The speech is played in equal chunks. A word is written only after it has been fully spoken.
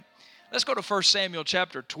Let's go to 1 Samuel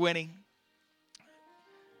chapter 20.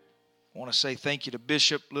 I want to say thank you to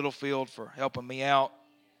Bishop Littlefield for helping me out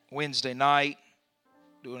Wednesday night,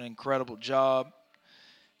 doing an incredible job,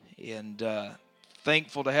 and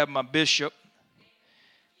thankful to have my bishop.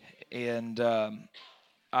 And the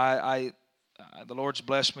Lord's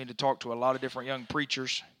blessed me to talk to a lot of different young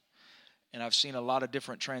preachers, and I've seen a lot of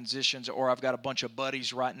different transitions, or I've got a bunch of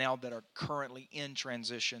buddies right now that are currently in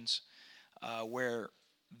transitions where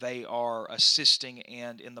they are assisting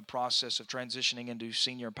and in the process of transitioning into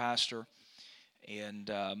senior pastor. And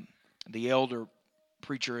the elder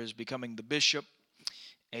preacher is becoming the bishop.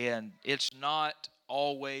 And it's not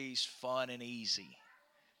always fun and easy.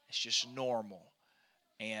 It's just normal.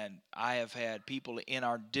 And I have had people in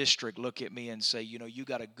our district look at me and say, you know, you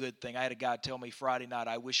got a good thing. I had a guy tell me Friday night,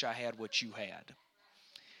 I wish I had what you had.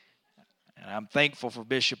 And I'm thankful for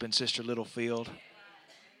Bishop and Sister Littlefield.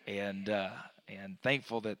 And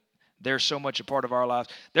thankful that they're so much a part of our lives.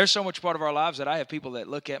 They're so much a part of our lives that I have people that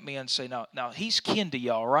look at me and say, now he's kin to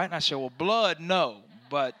y'all, right? And I say, well, blood, no.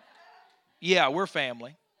 But, yeah, we're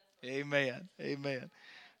family. Amen. Amen.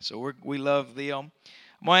 So we love them.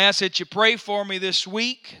 I'm going to ask that you pray for me this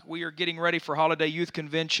week. We are getting ready for Holiday Youth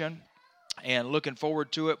Convention and looking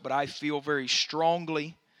forward to it. But I feel very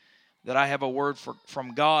strongly that I have a word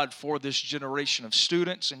from God for this generation of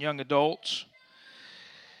students and young adults.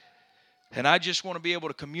 And I just want to be able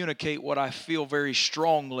to communicate what I feel very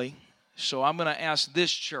strongly. So I'm going to ask this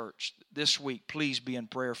church this week, please be in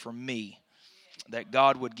prayer for me, that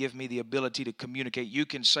God would give me the ability to communicate. You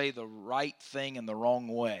can say the right thing in the wrong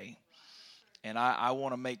way. And I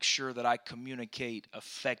want to make sure that I communicate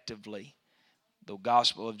effectively the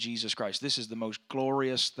gospel of Jesus Christ. This is the most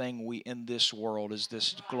glorious thing in this world, is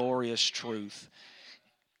this glorious truth.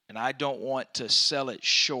 And I don't want to sell it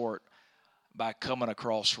short by coming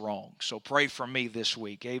across wrong. So pray for me this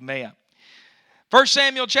week. Amen. 1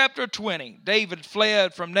 Samuel chapter 20. David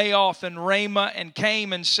fled from Naioth and Ramah and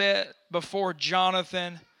came and said before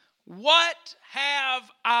Jonathan, "What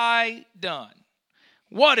have I done?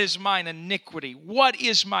 What is mine iniquity? What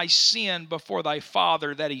is my sin before thy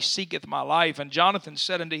father, that he seeketh my life?" And Jonathan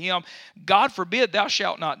said unto him, "God forbid, thou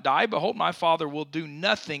shalt not die. Behold, my father will do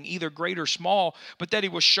nothing, either great or small, but that he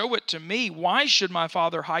will show it to me. Why should my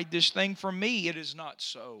father hide this thing from me? It is not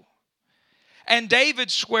so." And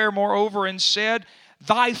David sware moreover and said,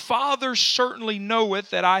 "Thy father certainly knoweth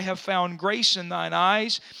that I have found grace in thine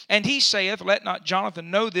eyes. And he saith, Let not Jonathan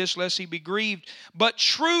know this, lest he be grieved. But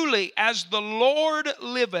truly, as the Lord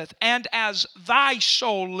liveth, and as thy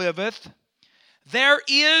soul liveth, there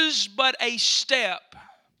is but a step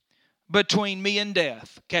between me and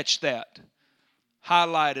death." Catch that.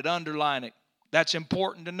 Highlight it, underline it. That's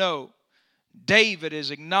important to know. David is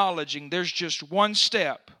acknowledging there's just one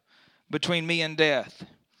step between me and death.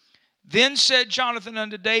 Then said Jonathan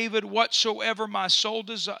unto David, "Whatsoever thy soul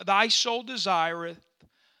desireth,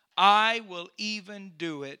 I will even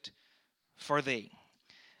do it for thee."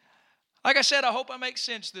 Like I said, I hope I make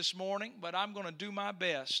sense this morning, but I'm going to do my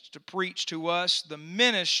best to preach to us the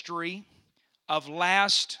ministry of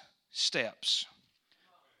last steps.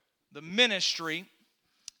 The ministry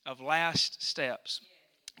of last steps.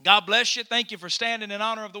 God bless you. Thank you for standing in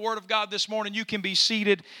honor of the Word of God this morning. You can be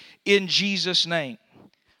seated in Jesus' name.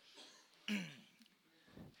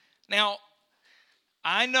 Now,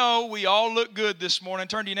 I know we all look good this morning.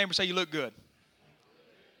 Turn to your neighbor and say, "You look good."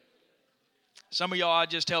 Some of y'all, I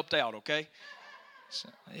just helped out, okay? So,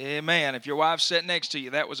 amen. If your wife's sitting next to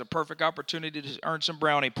you, that was a perfect opportunity to earn some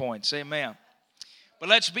brownie points. Amen. But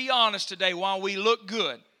let's be honest today. While we look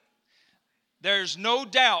good, there's no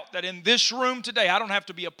doubt that in this room today, I don't have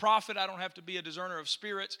to be a prophet. I don't have to be a discerner of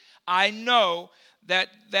spirits. I know that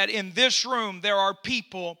in this room, there are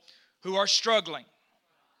people who are struggling.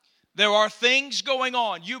 There are things going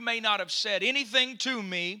on. You may not have said anything to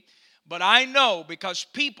me, but I know, because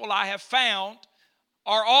people I have found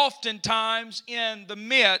are oftentimes in the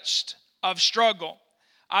midst of struggle.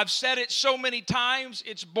 I've said it so many times,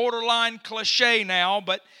 it's borderline cliche now,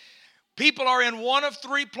 but people are in one of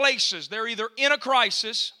three places. They're either in a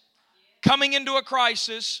crisis, coming into a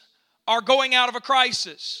crisis, or going out of a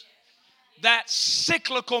crisis. That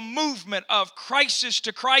cyclical movement of crisis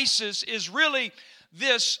to crisis is really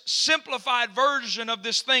this simplified version of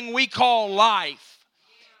this thing we call life.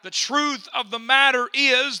 The truth of the matter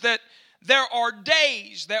is that there are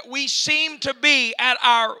days that we seem to be at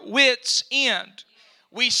our wits' end.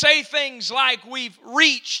 We say things like we've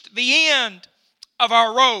reached the end of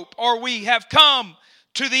our rope, or we have come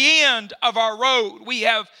to the end of our road. We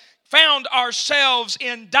have found ourselves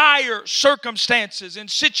in dire circumstances, in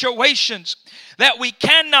situations that we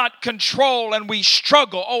cannot control and we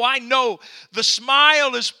struggle. Oh, I know the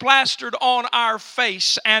smile is plastered on our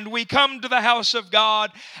face, and we come to the house of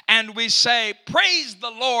God and we say, "Praise the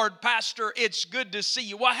Lord, Pastor, it's good to see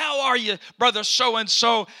you." "Well, how are you, brother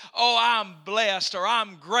so-and-so?" "Oh, I'm blessed," or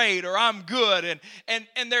 "I'm great," or "I'm good."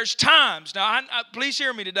 And there's times, now please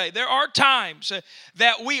hear me today, there are times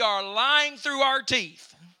that we are lying through our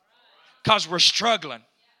teeth because we're struggling.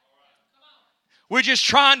 We're just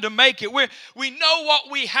trying to make it. We know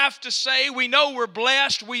what we have to say. We know we're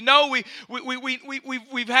blessed. We know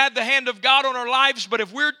we've had the hand of God on our lives. But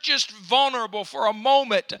if we're just vulnerable for a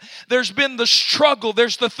moment, there's been the struggle.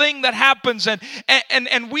 There's the thing that happens,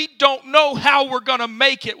 and we don't know how we're going to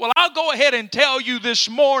make it. Well, I'll go ahead and tell you this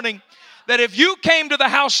morning that if you came to the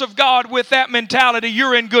house of God with that mentality,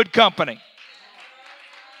 you're in good company.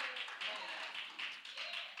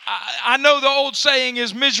 I know the old saying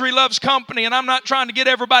is misery loves company, and I'm not trying to get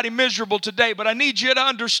everybody miserable today, but I need you to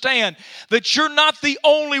understand that you're not the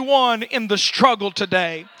only one in the struggle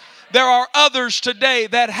today. There are others today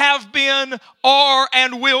that have been, are,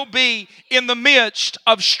 and will be in the midst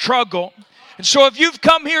of struggle. And so if you've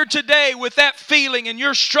come here today with that feeling and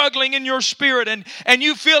you're struggling in your spirit and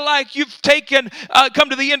you feel like you've come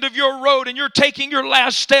to the end of your road and you're taking your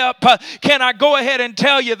last step, can I go ahead and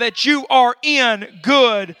tell you that you are in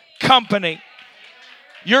good company.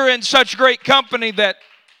 You're in such great company that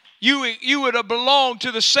you would have belonged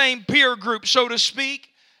to the same peer group, so to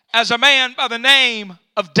speak, as a man by the name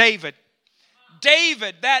of David.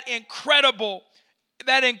 David, that incredible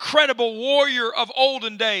warrior of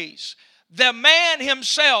olden days. The man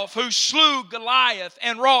himself who slew Goliath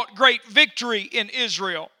and wrought great victory in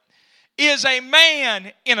Israel is a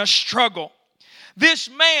man in a struggle. This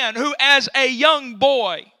man who as a young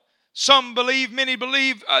boy, many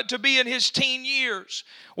believe to be in his teen years,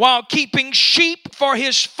 while keeping sheep for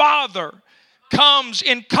his father, comes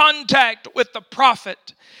in contact with the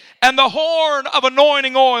prophet. And the horn of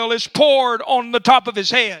anointing oil is poured on the top of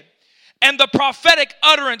his head. And the prophetic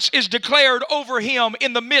utterance is declared over him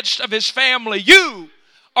in the midst of his family. You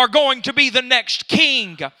are going to be the next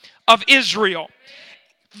king of Israel.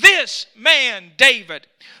 This man, David,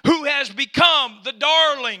 who has become the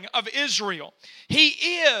darling of Israel, he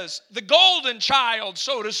is the golden child,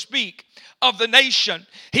 so to speak, of the nation.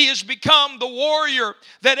 He has become the warrior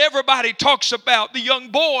that everybody talks about. The young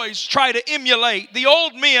boys try to emulate. The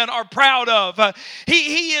old men are proud of.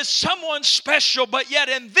 He is someone special, but yet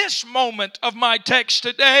in this moment of my text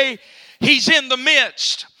today, he's in the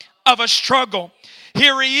midst of a struggle.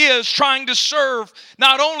 Here he is trying to serve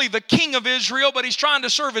not only the king of Israel, but he's trying to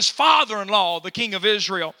serve his father-in-law, the king of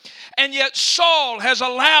Israel. And yet Saul has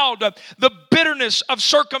allowed the bitterness of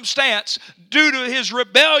circumstance due to his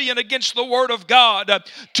rebellion against the word of God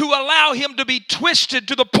to allow him to be twisted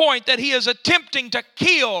to the point that he is attempting to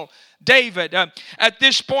kill David. At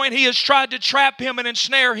this point, he has tried to trap him and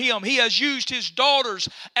ensnare him. He has used his daughters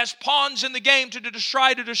as pawns in the game to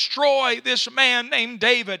try to destroy this man named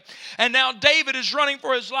David. And now David is running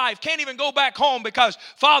for his life. Can't even go back home because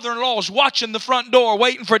father-in-law is watching the front door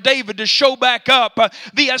waiting for David to show back up.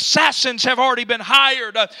 The assassins have already been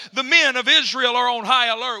hired. The men of Israel are on high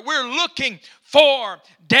alert. We're looking for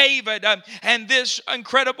David. And this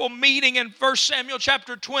incredible meeting in 1 Samuel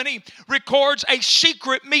chapter 20 records a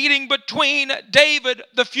secret meeting between David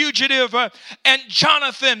the fugitive and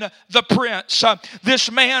Jonathan the prince. This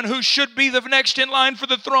man who should be the next in line for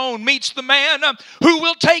the throne meets the man who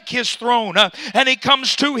will take his throne. And he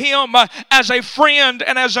comes to him as a friend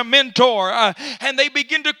and as a mentor. And they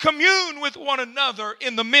begin to commune with one another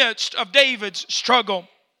in the midst of David's struggle.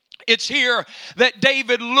 It's here that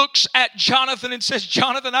David looks at Jonathan and says,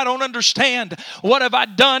 "Jonathan, I don't understand. What have I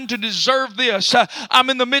done to deserve this?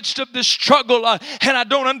 I'm in the midst of this struggle and I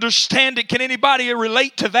don't understand it. Can anybody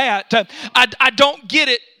relate to that? I don't get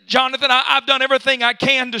it. Jonathan, I've done everything I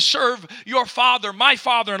can to serve your father, my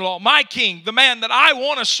father-in-law, my king, the man that I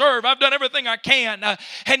want to serve. I've done everything I can,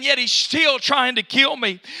 and yet he's still trying to kill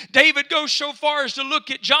me." David goes so far as to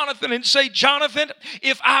look at Jonathan and say, "Jonathan,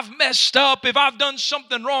 if I've messed up, if I've done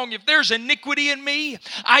something wrong, if there's iniquity in me,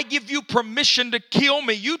 I give you permission to kill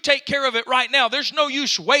me. You take care of it right now. There's no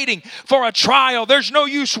use waiting for a trial. There's no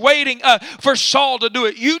use waiting for Saul to do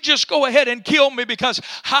it. You just go ahead and kill me because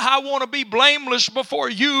I want to be blameless before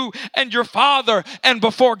you you and your father and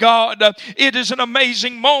before God. It is an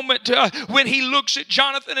amazing moment when he looks at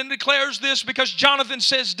Jonathan and declares this, because Jonathan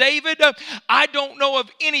says, David, I don't know of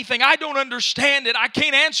anything. I don't understand it. I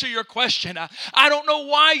can't answer your question. I don't know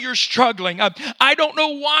why you're struggling. I don't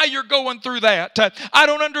know why you're going through that. I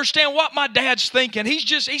don't understand what my dad's thinking.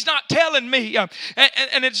 He's not telling me.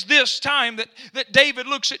 And it's this time that David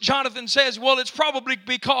looks at Jonathan and says, well, it's probably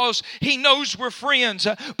because he knows we're friends.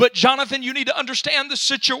 But Jonathan, you need to understand the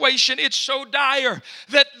situation. It's so dire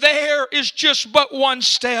that there is just but one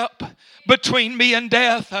step between me and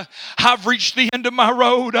death. I've reached the end of my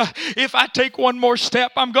road. If I take one more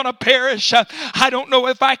step, I'm going to perish. I don't know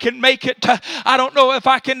if I can make it. I don't know if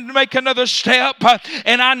I can make another step.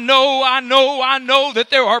 And I know that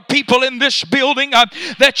there are people in this building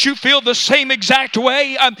that you feel the same exact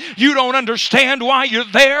way. You don't understand why you're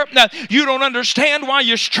there. You don't understand why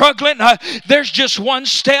you're struggling. There's just one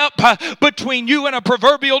step between you and a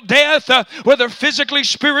proverbial death, whether physically,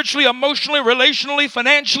 spiritually, emotionally, relationally,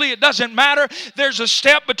 financially, it doesn't matter. There's a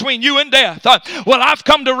step between you and death. Well, I've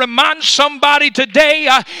come to remind somebody today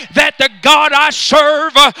that the God I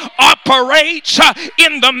serve operates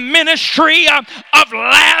in the ministry of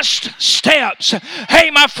last steps.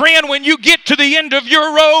 Hey, my friend, when you get to the end of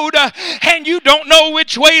your road and you don't know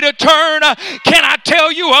which way to turn, can I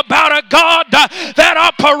tell you about a God that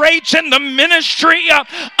operates in the ministry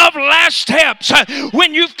of last steps?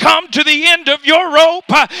 When you've come to the end of your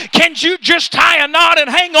rope, can you just tie a knot and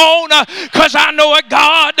hang on? Because I know a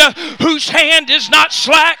God whose hand is not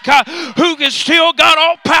slack, who has still got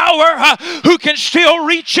all power, who can still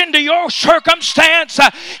reach into your circumstance.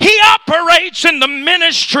 He operates in the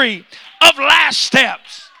ministry of last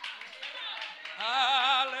steps.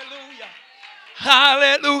 Hallelujah.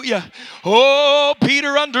 Hallelujah. Oh,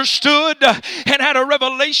 Peter understood and had a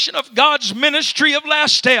revelation of God's ministry of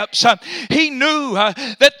last steps. He knew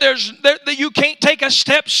that you can't take a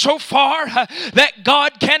step so far that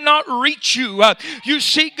God cannot reach you. You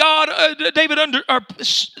see,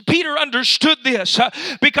 Peter understood this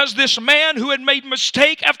because this man who had made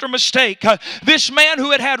mistake after mistake, this man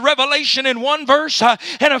who had revelation in one verse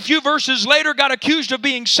and a few verses later got accused of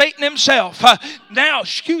being Satan himself. Now,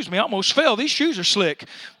 excuse me, I almost fell. These shoes are slick.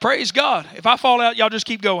 Praise God. If I fall out, y'all just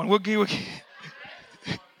keep going.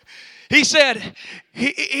 He said,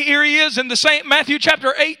 here he is in the same Matthew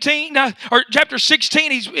chapter 18 or chapter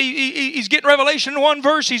 16. He's getting revelation in one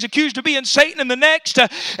verse. He's accused of being Satan in the next,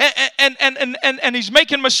 and he's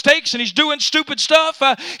making mistakes and he's doing stupid stuff.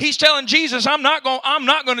 He's telling Jesus, I'm not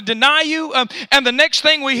going to deny you. And the next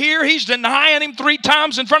thing we hear, he's denying him 3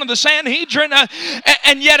 times in front of the Sanhedrin.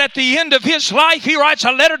 And yet at the end of his life, he writes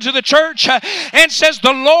a letter to the church and says,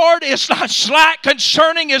 the Lord is not slack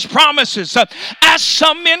concerning his promises, as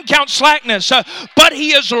some men count slackness, but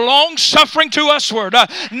he is long-suffering to usward,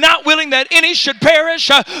 not willing that any should perish,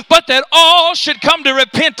 but that all should come to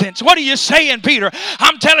repentance. What are you saying, Peter?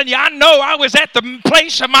 I'm telling you, I know I was at the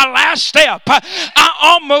place of my last step. I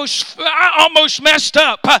almost messed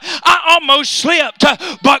up. I almost slipped,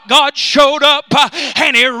 but God showed up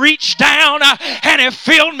and he reached down and he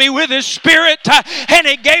filled me with his spirit and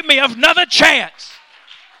he gave me another chance.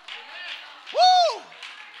 Woo!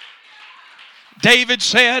 David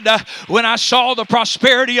said, when I saw the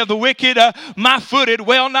prosperity of the wicked, my foot had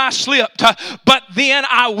well nigh slipped. But then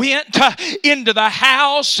I went into the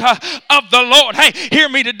house of the Lord. Hey, hear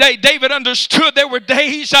me today. David understood there were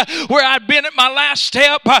days where I'd been at my last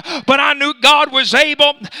step, but I knew God was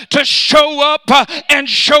able to show up and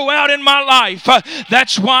show out in my life.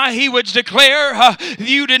 That's why he would declare,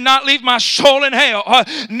 you did not leave my soul in hell,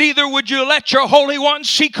 neither would you let your Holy One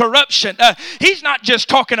see corruption. He's not just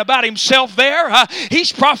talking about himself there.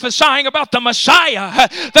 He's prophesying about the Messiah,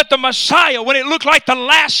 that the Messiah, when it looked like the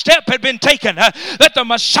last step had been taken, that the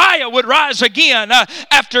Messiah would rise again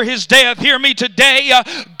after his death. Hear me today.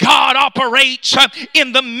 God operates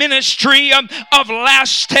in the ministry of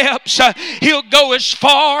last steps. He'll go as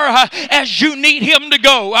far as you need him to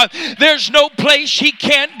go. There's no place he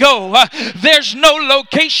can't go. There's no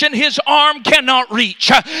location his arm cannot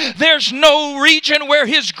reach. There's no region where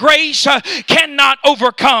his grace cannot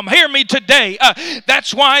overcome. Hear me today.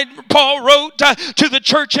 That's why Paul wrote to the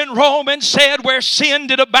church in Rome and said, where sin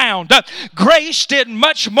did abound, grace did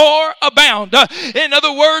much more abound. In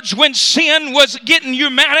other words, when sin was getting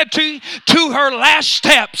humanity to her last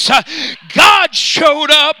steps, God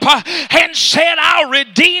showed up and said, I'll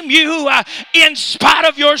redeem you in spite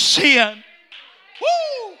of your sin.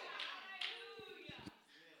 Woo!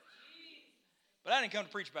 But I didn't come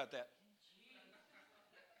to preach about that.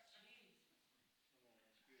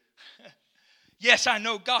 Yes, I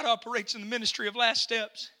know God operates in the ministry of last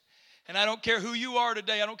steps. And I don't care who you are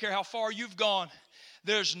today. I don't care how far you've gone.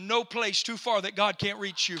 There's no place too far that God can't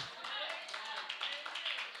reach you.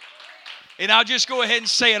 And I'll just go ahead and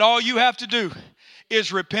say it. All you have to do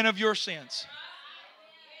is repent of your sins.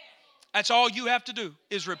 That's all you have to do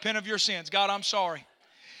is repent of your sins. God, I'm sorry.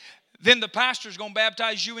 Then the pastor's going to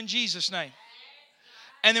baptize you in Jesus' name.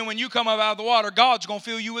 And then when you come up out of the water, God's going to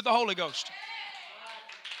fill you with the Holy Ghost.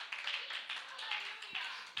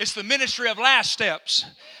 It's the ministry of last steps,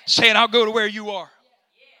 saying, I'll go to where you are.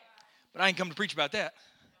 But I ain't come to preach about that.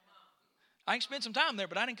 I can spend some time there,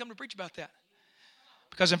 but I didn't come to preach about that.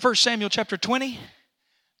 Because in 1 Samuel chapter 20,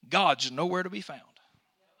 God's nowhere to be found.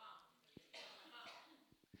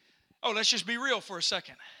 Oh, let's just be real for a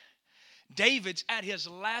second. David's at his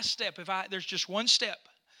last step. There's just one step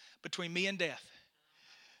between me and death.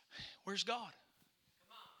 Where's God?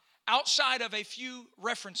 Outside of a few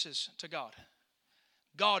references to God,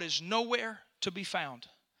 God is nowhere to be found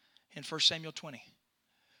in 1 Samuel 20.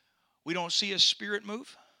 We don't see His Spirit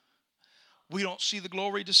move. We don't see the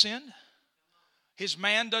glory descend. His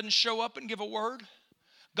man doesn't show up and give a word.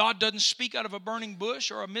 God doesn't speak out of a burning bush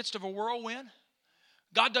or amidst of a whirlwind.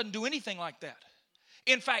 God doesn't do anything like that.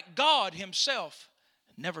 In fact, God Himself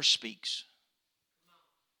never speaks.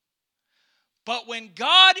 But when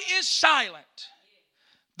God is silent,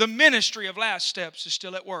 the ministry of last steps is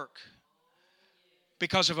still at work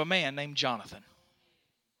because of a man named Jonathan.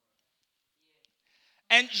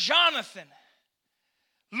 And Jonathan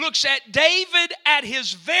looks at David at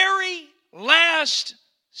his very last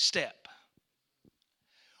step.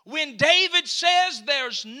 When David says,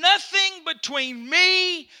 there's nothing between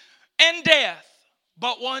me and death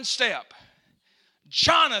but one step,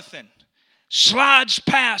 Jonathan slides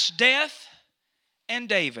past death and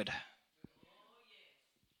David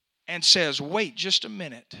and says, wait just a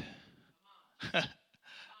minute.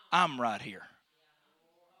 I'm right here.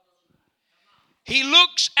 He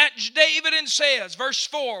looks at David and says, verse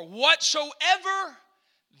 4, whatsoever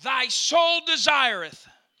thy soul desireth,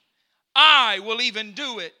 I will even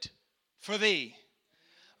do it for thee.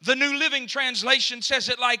 The New Living Translation says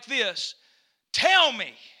it like this: tell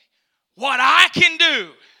me what I can do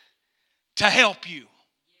to help you.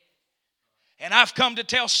 And I've come to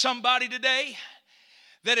tell somebody today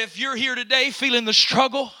that if you're here today feeling the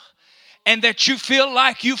struggle and that you feel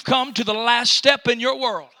like you've come to the last step in your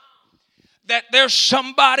world, that there's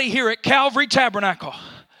somebody here at Calvary Tabernacle.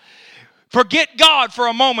 Forget God for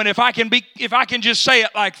a moment, if I can just say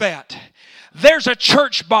it like that. There's a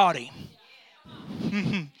church body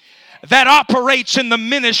that operates in the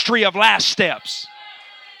ministry of last steps.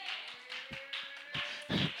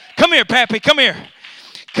 Come here, Pappy. Come here.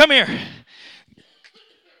 Come here.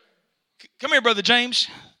 Come here, Brother James.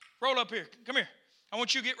 Roll up here. Come here. I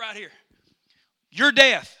want you to get right here. You're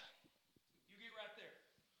death. You get right there.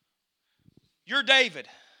 You're David.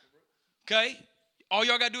 Okay? All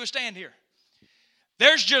y'all got to do is stand here.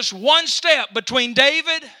 There's just one step between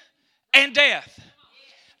David and death.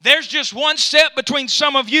 There's just one step between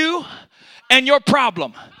some of you and your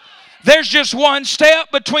problem. There's just one step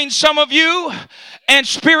between some of you and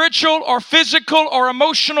spiritual or physical or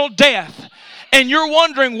emotional death. And you're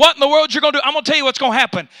wondering what in the world you're going to do. I'm going to tell you what's going to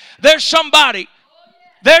happen. There's somebody.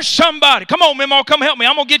 Come on, Memo, come help me.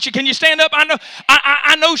 I'm going to get you. Can you stand up? I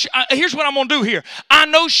know. Here's what I'm going to do here. I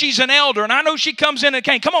know she's an elder, and I know she comes in and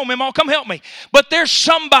can't. Come on, Memo, come help me. But there's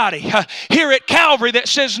somebody here at Calvary that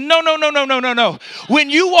says, no.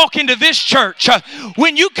 When you walk into this church,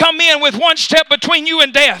 when you come in with one step between you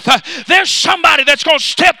and death, there's somebody that's going to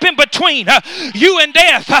step in between you and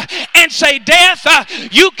death and say, death,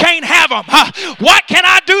 you can't have them. What can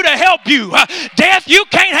I do to help you? Death, you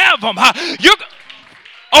can't have them.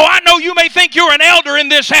 Oh, I know you may think you're an elder in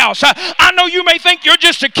this house. I know you may think you're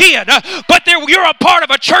just a kid, but you're a part of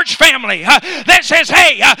a church family that says,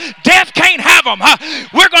 hey, death can't have them.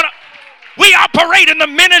 We operate in the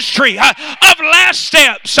ministry of last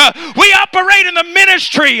steps. We operate in the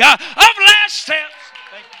ministry of last steps.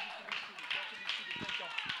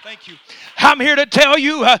 Thank you. I'm here to tell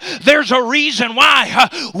you there's a reason why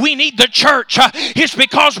we need the church. It's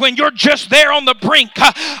because when you're just there on the brink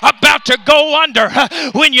about to go under,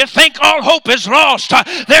 when you think all hope is lost,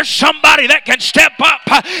 there's somebody that can step up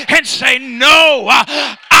and say, no,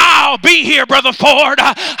 I'll be here, Brother Ford.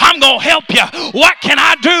 I'm going to help you. What can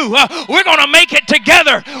I do? We're going to make it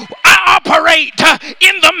together. I operate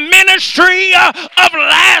in the ministry of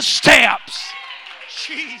last steps.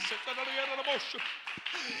 Jesus.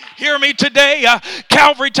 Hear me today.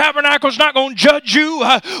 Calvary Tabernacle is not going to judge you.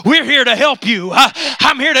 We're here to help you.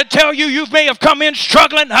 I'm here to tell you, you may have come in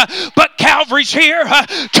struggling, but Calvary's here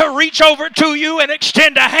to reach over to you and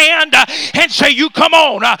extend a hand and say, you come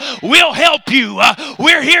on. We'll help you.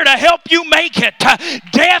 We're here to help you make it.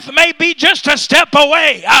 Death may be just a step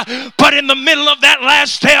away, but in the middle of that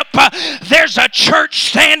last step, there's a church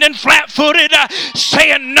standing flat-footed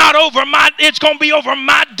saying, not over it's going to be over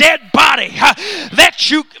my dead body. That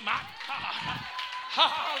you, my God.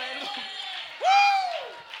 Hallelujah. Woo!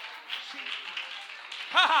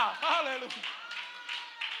 Hallelujah.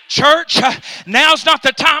 Church, now's not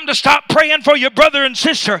the time to stop praying for your brother and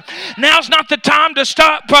sister. Now's not the time to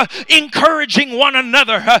stop encouraging one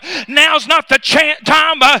another. Now's not the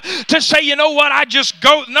time to say, you know what, I just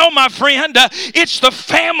go. No, my friend, it's the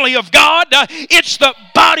family of God. It's the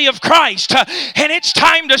body of Christ. And it's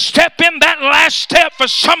time to step in that last step for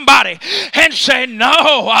somebody and say, no,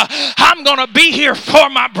 I'm going to be here for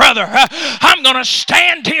my brother. I'm going to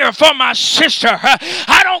stand here for my sister.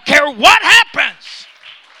 I don't care what happens.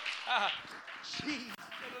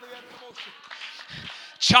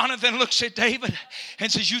 Jonathan looks at David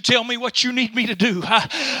and says, you tell me what you need me to do.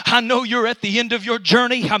 I know you're at the end of your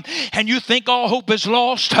journey and you think all hope is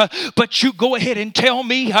lost, but you go ahead and tell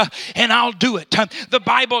me and I'll do it. The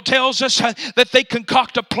Bible tells us that they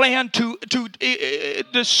concoct a plan to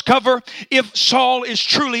discover if Saul is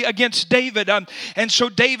truly against David. And so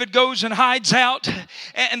David goes and hides out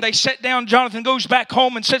and they sit down. Jonathan goes back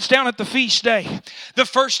home and sits down at the feast day. The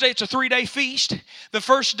first day, it's a 3-day feast. The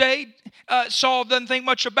first day, Saul doesn't think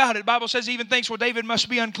much about it. The Bible says he even thinks, well, David must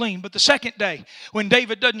be unclean. But the second day, when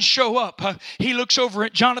David doesn't show up, he looks over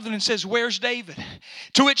at Jonathan and says, where's David?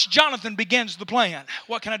 To which Jonathan begins the plan.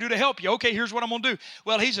 What can I do to help you? Okay, here's what I'm going to do.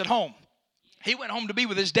 Well, he's at home. He went home to be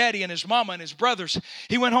with his daddy and his mama and his brothers.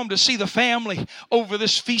 He went home to see the family over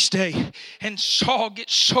this feast day. And Saul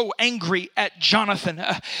gets so angry at Jonathan.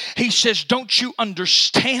 He says, don't you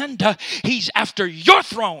understand? He's after your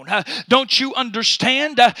throne. Don't you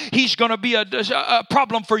understand? He's going to be a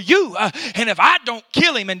problem for you. And if I don't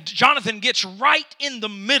kill him, and Jonathan gets right in the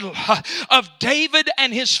middle of David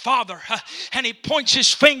and his father. And he points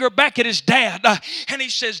his finger back at his dad. And he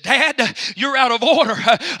says, Dad, you're out of order.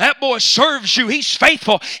 That boy serves you. He's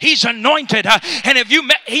faithful. He's anointed. And if you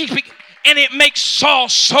and it makes Saul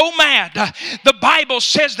so mad. The Bible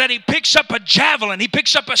says that he picks up a javelin, he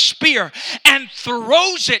picks up a spear and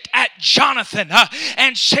throws it at Jonathan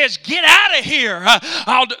and says, get out of here.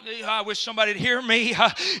 I wish somebody would hear me.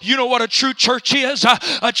 You know what a true church is?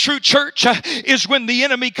 A true church is when the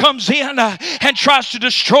enemy comes in and tries to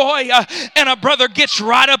destroy and a brother gets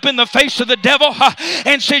right up in the face of the devil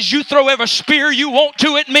and says, you throw every spear you want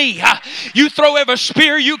to at me. You throw every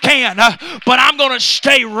spear you can, but I'm going to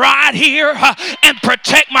stay right here and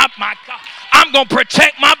protect my God. I'm going to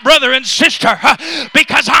protect my brother and sister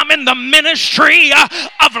because I'm in the ministry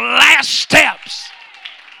of last steps.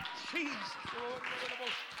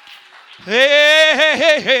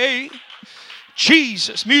 Hey.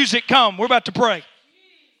 Jesus, music come. We're about to pray.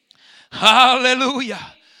 Hallelujah.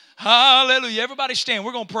 Hallelujah. Everybody stand.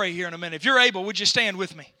 We're going to pray here in a minute. If you're able, would you stand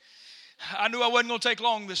with me? I knew I wasn't going to take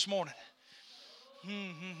long this morning.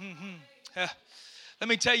 Let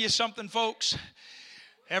me tell you something, folks.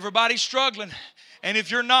 Everybody's struggling. And if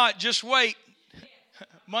you're not, just wait.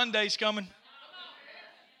 Monday's coming.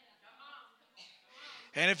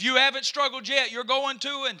 And if you haven't struggled yet, you're going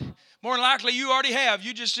to, and more than likely you already have.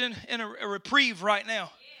 You're just in a reprieve right now.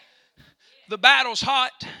 The battle's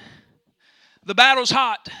hot. The battle's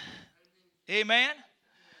hot. Amen.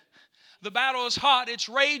 The battle is hot. It's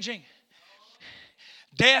raging.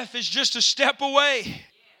 Death is just a step away.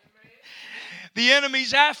 The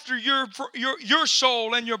enemy's after your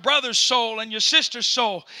soul and your brother's soul and your sister's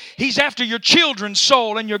soul. He's after your children's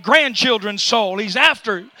soul and your grandchildren's soul. He's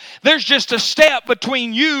after. There's just a step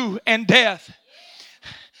between you and death.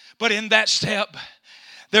 But in that step,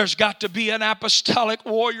 there's got to be an apostolic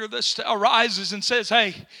warrior that arises and says,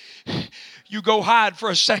 hey, you go hide for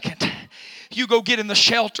a second. You go get in the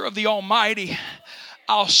shelter of the Almighty.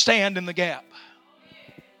 I'll stand in the gap.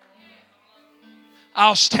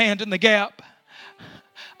 I'll stand in the gap.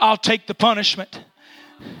 I'll take the punishment.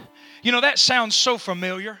 You know, that sounds so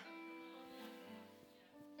familiar.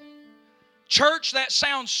 Church, that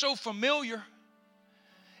sounds so familiar.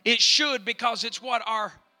 It should, because it's what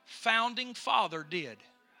our founding father did.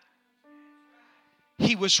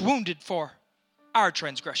 He was wounded for our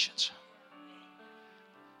transgressions.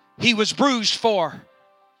 He was bruised for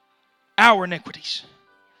our iniquities.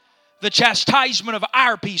 The chastisement of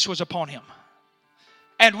our peace was upon him.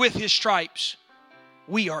 And with his stripes,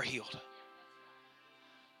 we are healed.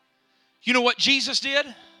 You know what Jesus did?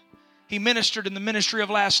 He ministered in the ministry of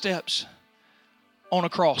last steps on a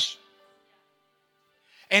cross.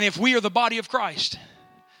 And if we are the body of Christ,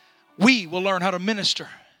 we will learn how to minister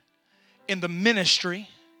in the ministry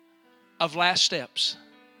of last steps.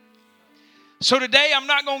 So today I'm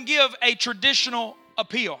not going to give a traditional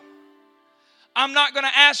appeal. I'm not going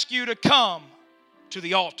to ask you to come to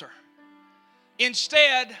the altar.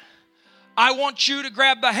 Instead, I want you to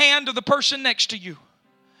grab the hand of the person next to you.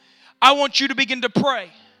 I want you to begin to pray.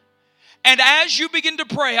 And as you begin to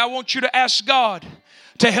pray, I want you to ask God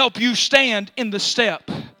to help you stand in the step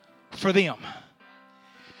for them.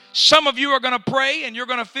 Some of you are going to pray and you're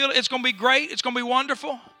going to feel it's going to be great. It's going to be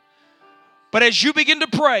wonderful. But as you begin to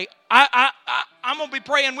pray, I'm going to be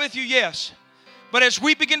praying with you, yes. But as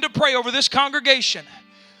we begin to pray over this congregation,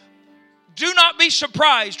 do not be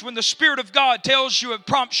surprised when the Spirit of God tells you and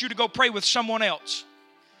prompts you to go pray with someone else.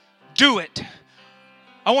 Do it.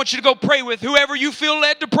 I want you to go pray with whoever you feel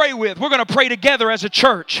led to pray with. We're going to pray together as a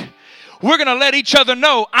church. We're going to let each other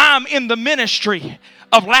know I'm in the ministry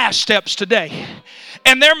of last steps today.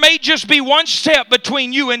 And there may just be one step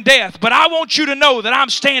between you and death, but I want you to know that I'm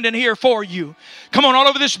standing here for you. Come on, all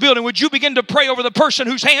over this building, would you begin to pray over the person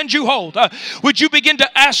whose hand you hold? Would you begin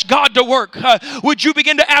to ask God to work? Would you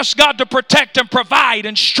begin to ask God to protect and provide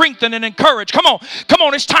and strengthen and encourage? Come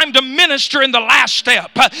on, it's time to minister in the last step.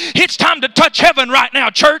 It's time to touch heaven right now,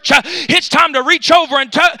 church. It's time to reach over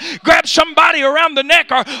and grab somebody around the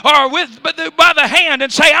neck or by the hand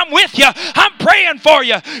and say, I'm with you. I'm praying for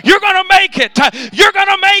you. You're going to make it. You're going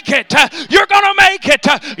to make it. You're going to make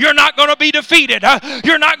it. You're not going to be defeated.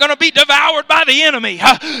 You're not going to be devoured by the enemy.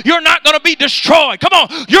 You're not going to be destroyed. Come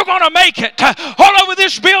on, you're going to make it. All over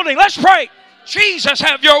this building, let's pray. Jesus,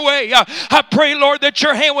 have your way. I pray, Lord, that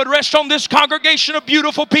your hand would rest on this congregation of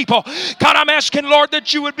beautiful people. God, I'm asking, Lord,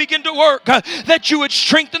 that you would begin to work, that you would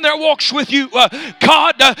strengthen their walks with you.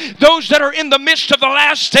 God, those that are in the midst of the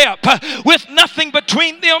last step, with nothing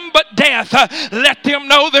between them but death, let them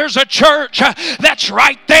know there's a church that's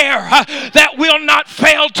right there that will not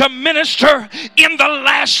fail to minister in the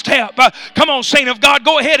last step. Come on, saint of God,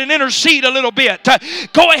 go ahead and intercede a little bit.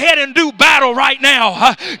 Go ahead and do battle right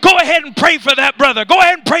now. Go ahead and pray for that brother. Go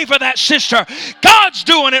ahead and pray for that sister. God's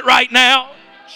doing it right now.